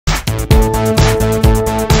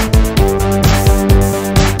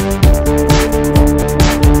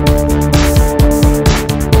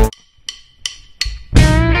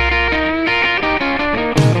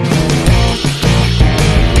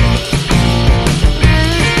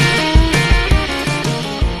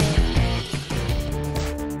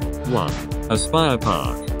Aspire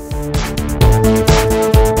Park.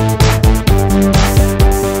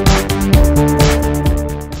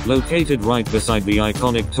 Located right beside the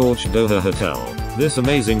iconic Torch Doha Hotel, this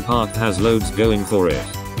amazing park has loads going for it.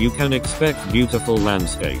 You can expect beautiful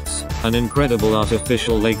landscapes, an incredible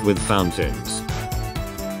artificial lake with fountains,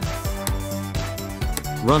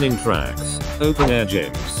 running tracks, open-air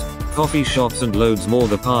gyms, coffee shops and loads more.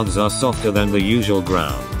 The paths are softer than the usual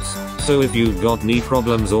grounds, so if you've got knee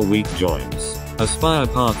problems or weak joints, Aspire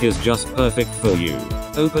Park is just perfect for you.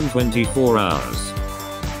 Open 24 hours.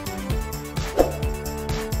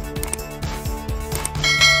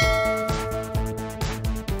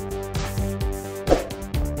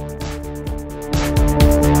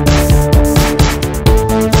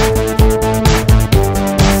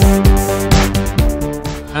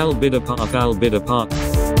 Bidda Park. Bidda Park.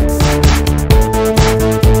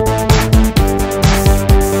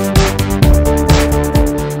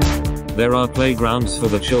 There are playgrounds for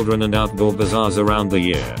the children and outdoor bazaars around the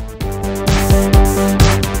year.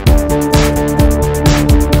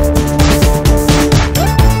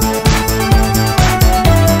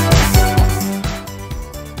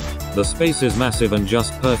 The space is massive and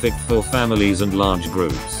just perfect for families and large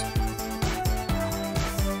groups.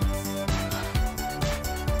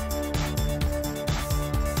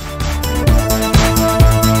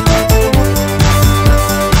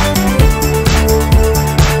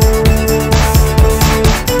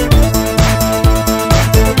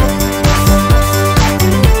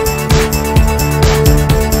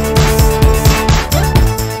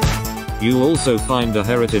 You also find a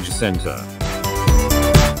heritage center.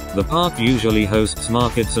 The park usually hosts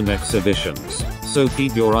markets and exhibitions, so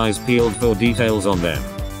keep your eyes peeled for details on them.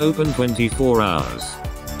 Open 24 hours.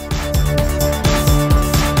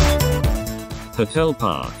 Hotel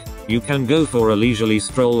Park. You can go for a leisurely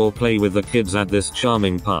stroll or play with the kids at this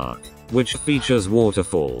charming park, which features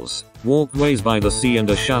waterfalls, walkways by the sea and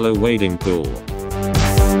a shallow wading pool.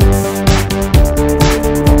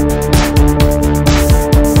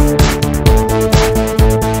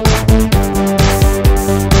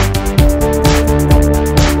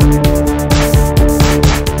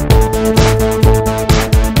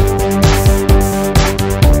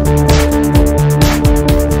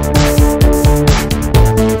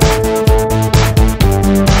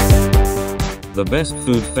 The best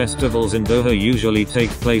food festivals in Doha usually take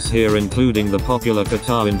place here, including the popular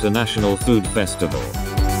Qatar International Food Festival.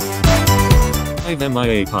 5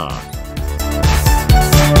 MIA Park.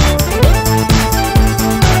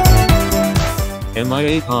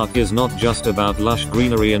 MIA Park is not just about lush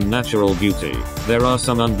greenery and natural beauty, there are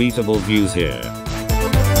some unbeatable views here.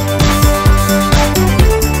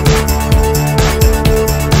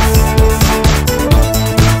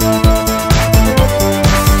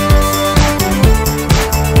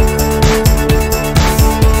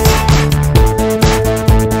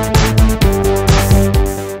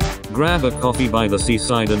 Grab a coffee by the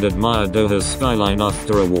seaside and admire Doha's skyline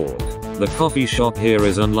after a walk. The coffee shop here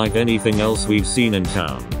is unlike anything else we've seen in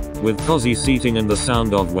town. With cozy seating and the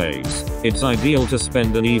sound of waves, it's ideal to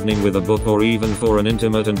spend an evening with a book or even for an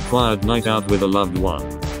intimate and quiet night out with a loved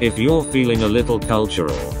one. If you're feeling a little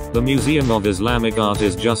cultural, the Museum of Islamic Art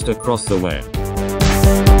is just across the way.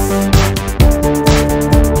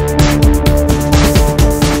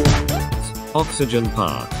 Oxygen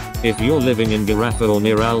Park. If you're living in Garafa or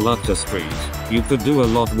near Al Lukta Street, you could do a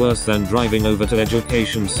lot worse than driving over to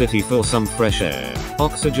Education City for some fresh air.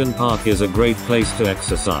 Oxygen Park is a great place to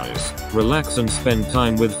exercise, relax and spend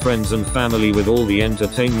time with friends and family with all the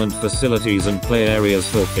entertainment facilities and play areas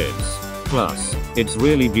for kids. Plus, it's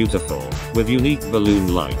really beautiful, with unique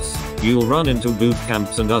balloon lights. You'll run into boot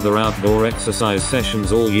camps and other outdoor exercise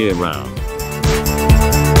sessions all year round.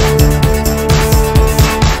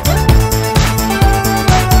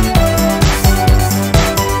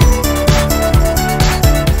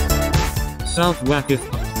 South Waqif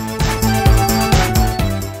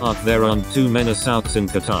Park. There aren't too many souths in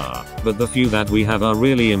Qatar, but the few that we have are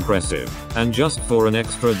really impressive, and just for an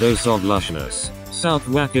extra dose of lushness, South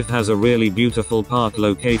Waqif has a really beautiful park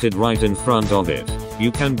located right in front of it.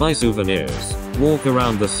 You can buy souvenirs, walk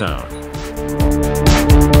around the south.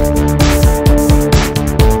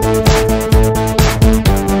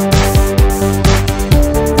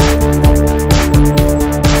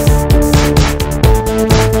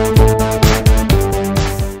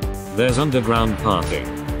 There's underground parking,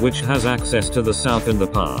 which has access to the south in the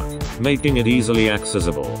park, making it easily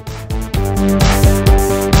accessible.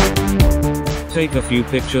 Take a few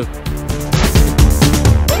pictures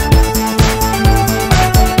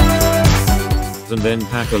and then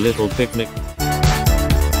pack a little picnic.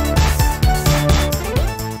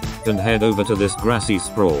 left and head over to this grassy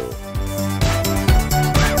sprawl.